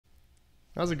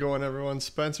How's it going, everyone?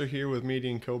 Spencer here with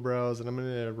Median CoBrowse, and I'm going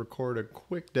to record a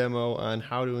quick demo on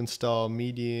how to install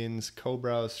Median's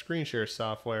CoBrowse screen share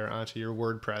software onto your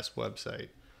WordPress website.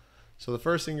 So the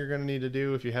first thing you're going to need to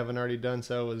do, if you haven't already done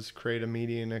so, is create a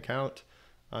Median account.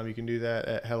 You can do that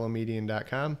at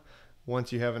hellomedian.com.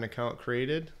 Once you have an account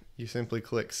created, you simply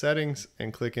click Settings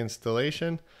and click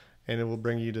Installation, and it will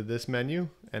bring you to this menu,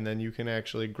 and then you can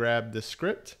actually grab the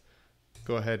script,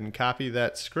 go ahead and copy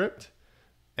that script,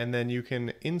 and then you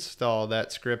can install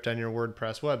that script on your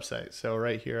WordPress website. So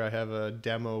right here I have a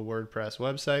demo WordPress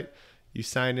website. You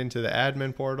sign into the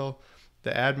admin portal.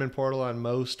 The admin portal on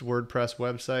most WordPress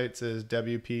websites is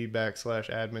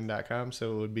wp/admin.com,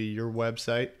 so it would be your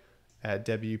website at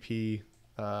wp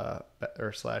or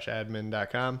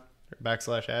 /admin.com or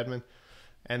 /admin.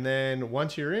 And then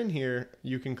once you're in here,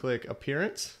 you can click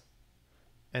Appearance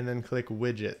and then click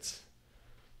Widgets.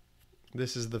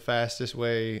 This is the fastest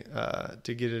way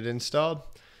to get it installed.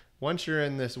 Once you're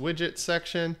in this widget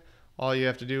section, all you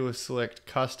have to do is select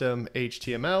custom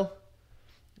HTML.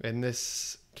 In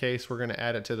this case, we're going to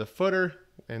add it to the footer,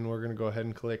 and we're going to go ahead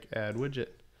and click Add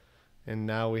Widget. And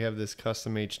now we have this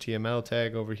custom HTML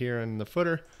tag over here in the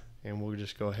footer, and we'll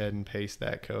just go ahead and paste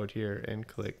that code here and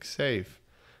click Save.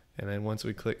 And then once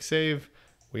we click Save,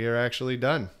 we are actually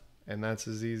done. And that's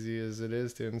as easy as it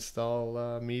is to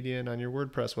install Median on your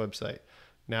WordPress website.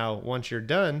 Now, once you're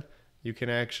done, you can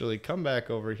actually come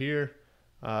back over here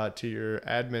to your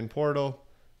admin portal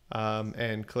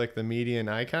and click the Median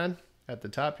icon at the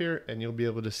top here, and you'll be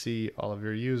able to see all of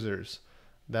your users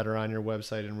that are on your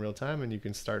website in real time, and you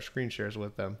can start screen shares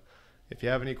with them. If you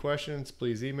have any questions,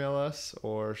 please email us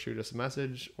or shoot us a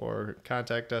message or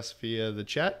contact us via the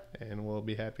chat, and we'll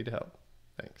be happy to help.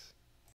 Thanks.